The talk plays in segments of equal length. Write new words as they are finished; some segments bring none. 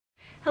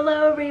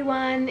Hello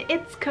everyone,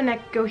 it's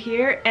Koneko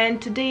here,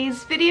 and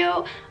today's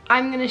video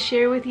I'm going to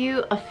share with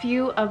you a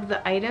few of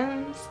the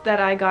items that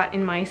I got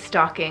in my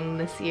stocking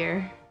this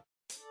year.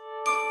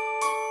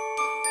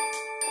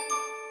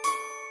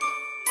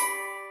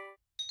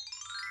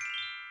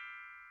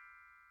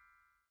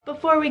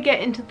 Before we get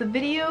into the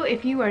video,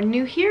 if you are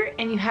new here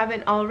and you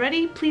haven't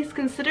already, please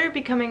consider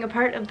becoming a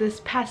part of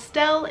this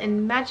pastel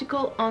and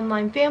magical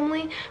online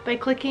family by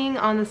clicking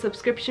on the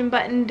subscription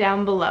button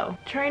down below.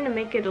 Trying to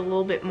make it a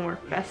little bit more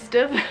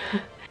festive.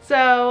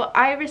 So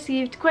I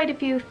received quite a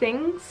few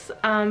things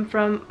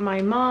from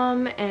my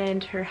mom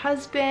and her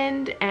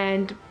husband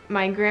and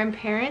my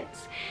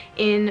grandparents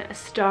in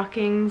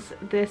stockings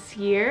this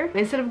year.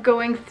 Instead of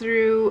going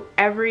through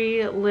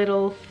every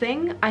little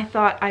thing, I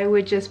thought I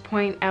would just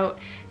point out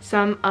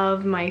some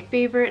of my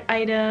favorite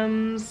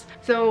items.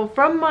 So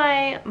from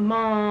my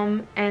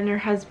mom and her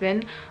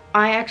husband,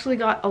 I actually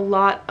got a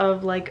lot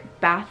of like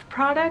bath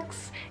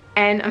products,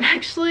 and I'm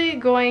actually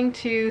going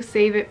to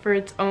save it for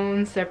its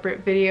own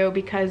separate video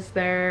because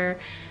there's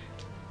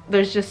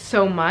just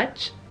so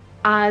much.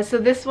 So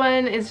this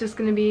one is just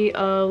going to be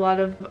a lot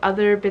of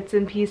other bits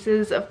and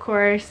pieces, of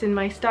course, in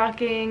my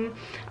stocking.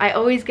 I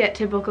always get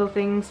typical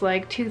things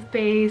like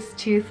toothpaste,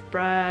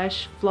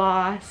 toothbrush,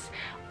 floss,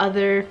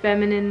 other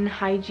feminine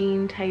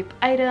hygiene type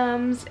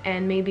items,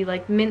 and maybe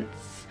like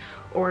mints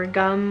or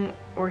gum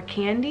or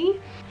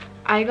candy.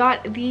 I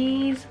got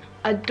these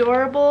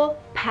adorable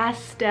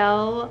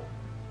pastel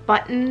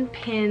button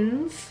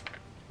pins,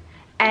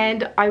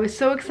 and I was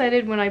so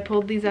excited when I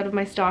pulled these out of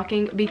my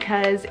stocking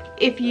because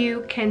if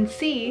you can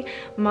see,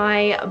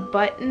 my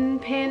button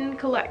pin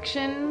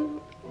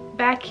collection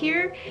back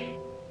here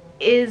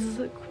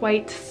is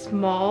quite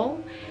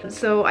small,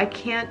 so I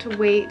can't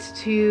wait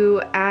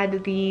to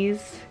add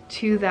these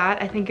to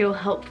that. I think it'll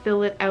help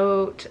fill it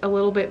out a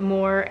little bit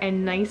more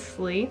and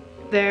nicely.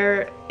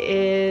 There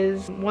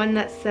is one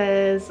that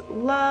says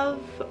love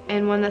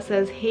and one that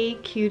says hey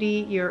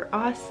cutie, you're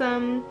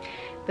awesome.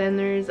 Then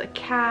there's a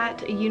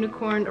cat, a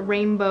unicorn, a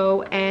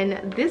rainbow,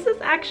 and this is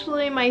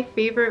actually my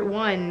favorite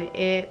one.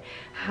 It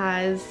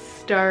has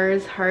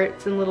stars,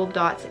 hearts, and little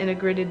dots in a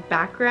gridded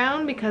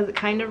background because it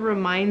kind of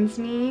reminds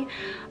me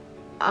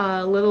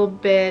a little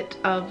bit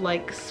of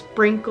like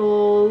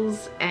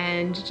sprinkles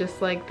and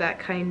just like that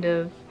kind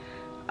of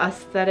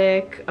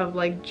aesthetic of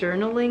like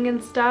journaling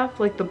and stuff,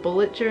 like the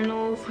bullet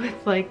journals with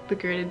like the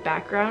gridded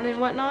background and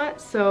whatnot.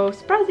 So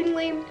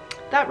surprisingly,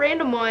 that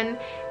random one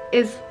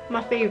is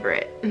my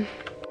favorite.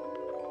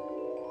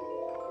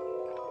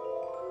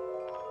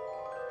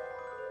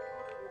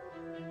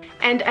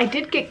 And I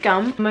did get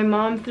gum. My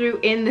mom threw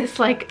in this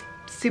like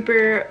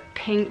super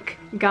pink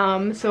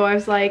gum, so I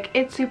was like,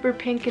 it's super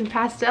pink and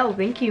pastel,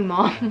 thank you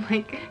mom.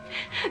 Like,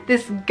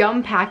 this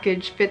gum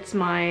package fits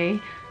my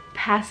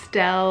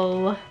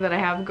pastel that I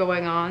have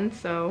going on.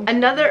 So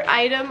another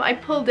item I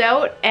pulled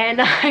out and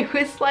I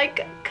was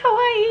like,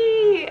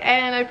 kawaii,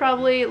 and I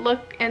probably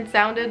looked and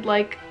sounded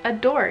like a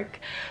dork,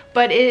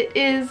 but it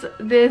is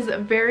this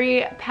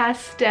very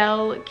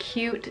pastel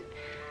cute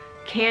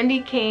candy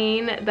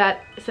cane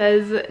that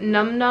says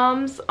num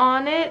noms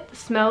on it.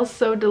 Smells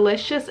so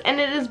delicious, and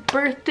it is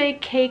birthday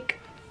cake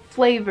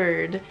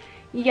flavored.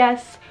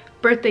 Yes,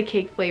 birthday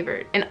cake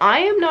flavored. And I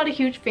am not a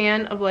huge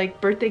fan of like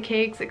birthday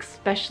cakes,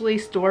 especially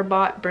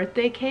store-bought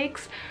birthday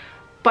cakes,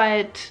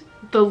 but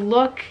the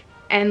look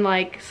and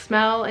like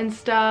smell and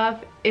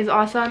stuff is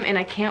awesome, and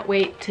I can't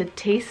wait to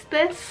taste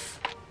this.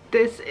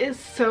 This is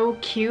so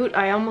cute.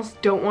 I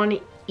almost don't want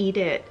to eat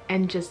it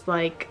and just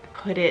like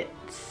put it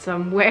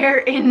somewhere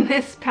in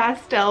this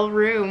pastel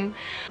room.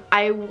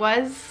 I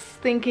was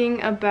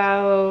thinking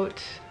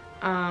about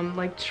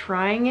like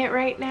trying it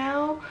right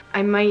now.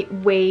 I might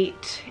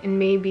wait, and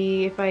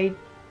maybe if I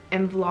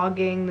am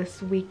vlogging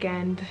this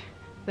weekend,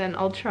 then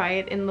I'll try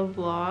it in the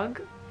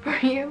vlog for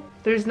you.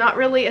 There's not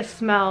really a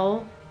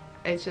smell,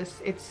 it's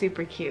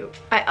super cute.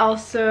 I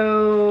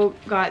also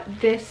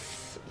got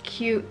this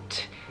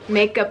cute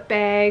makeup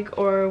bag,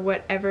 or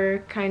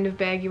whatever kind of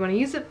bag you want to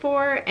use it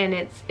for, and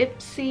it's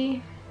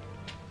Ipsy.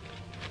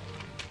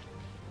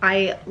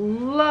 I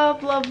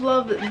love, love,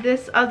 love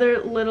this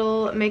other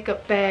little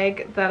makeup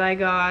bag that I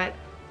got.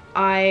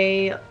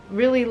 I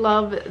really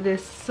love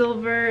this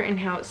silver and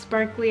how it's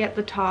sparkly at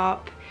the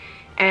top,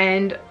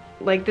 and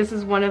like this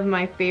is one of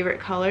my favorite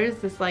colors,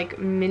 this like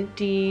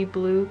minty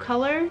blue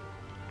color.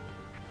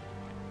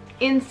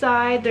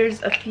 Inside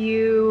there's a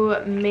few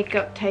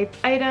makeup type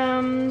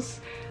items.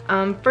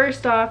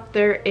 First off,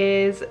 there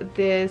is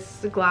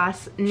this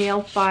glass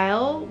nail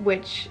file,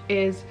 which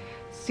is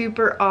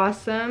super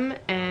awesome,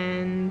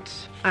 and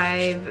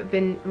I've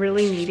been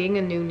really needing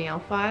a new nail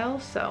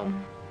file. So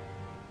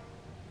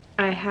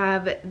I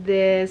have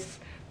this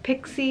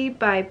Pixie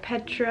by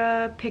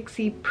Petra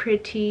Pixie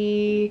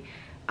Pretty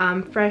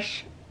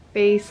Fresh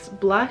Face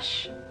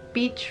Blush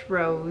Beach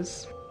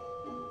Rose.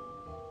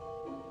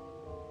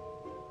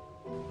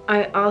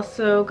 I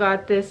also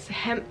got this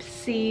hemp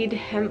seed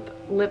hemp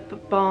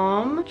lip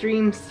balm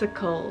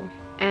Dreamsicle,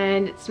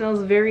 and it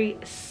smells very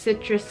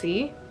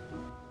citrusy,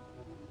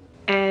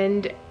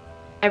 and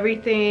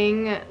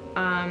Everything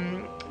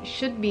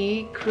should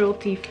be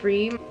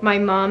cruelty-free. My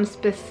mom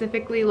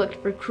specifically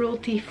looked for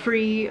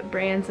cruelty-free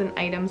brands and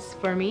items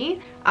for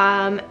me.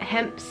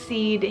 Hemp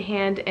seed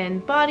hand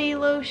and body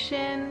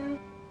lotion.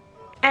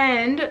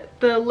 And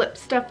the lip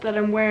stuff that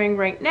I'm wearing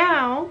right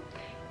now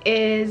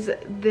is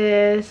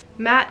this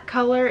matte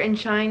color and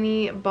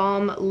shiny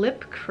balm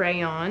lip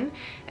crayon.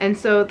 And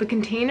so the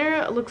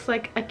container looks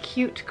like a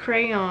cute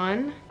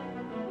crayon.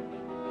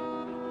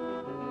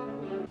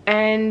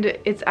 And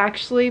it's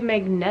actually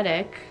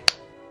magnetic.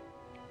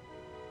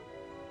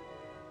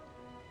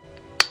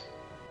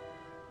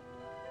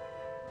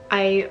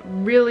 I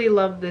really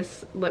love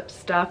this lip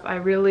stuff. I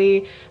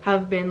really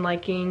have been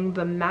liking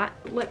the matte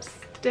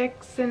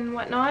lipsticks and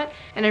whatnot,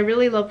 and I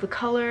really love the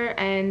color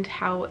and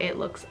how it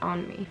looks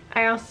on me.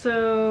 I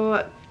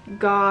also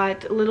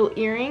got little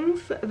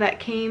earrings that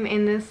came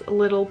in this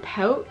little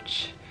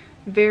pouch.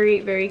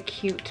 Very, very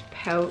cute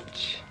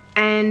pouch.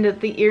 And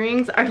the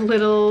earrings are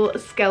little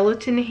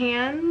skeleton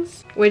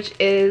hands, which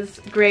is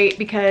great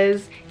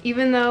because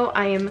even though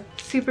I am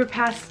super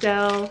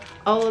pastel,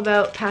 all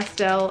about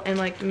pastel and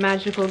like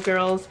magical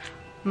girls,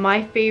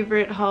 my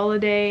favorite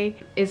holiday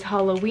is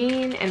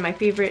Halloween and my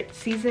favorite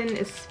season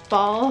is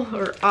fall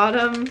or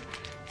autumn.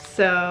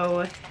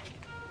 So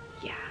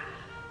yeah.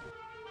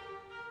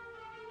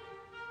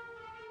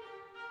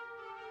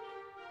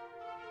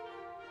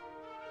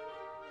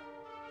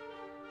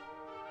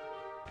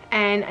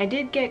 And I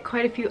did get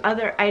quite a few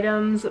other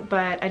items,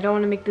 but I don't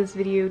want to make this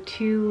video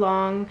too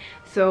long,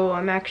 so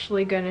I'm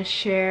actually going to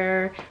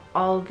share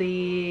all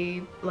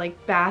the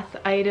like bath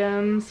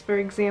items, for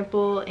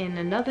example, in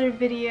another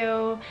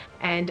video,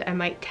 and I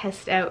might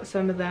test out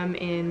some of them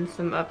in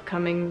some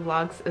upcoming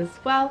vlogs as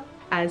well,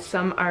 as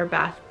some are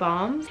bath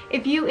bombs.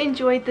 If you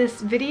enjoyed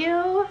this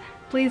video,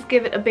 please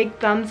give it a big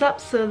thumbs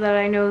up so that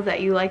I know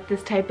that you like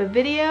this type of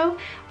video.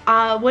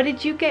 What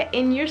did you get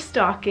in your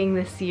stocking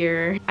this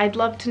year? I'd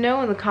love to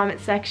know in the comment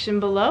section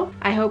below.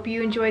 I hope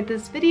you enjoyed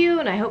this video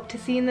and I hope to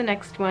see you in the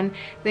next one.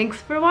 Thanks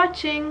for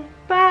watching.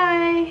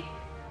 Bye!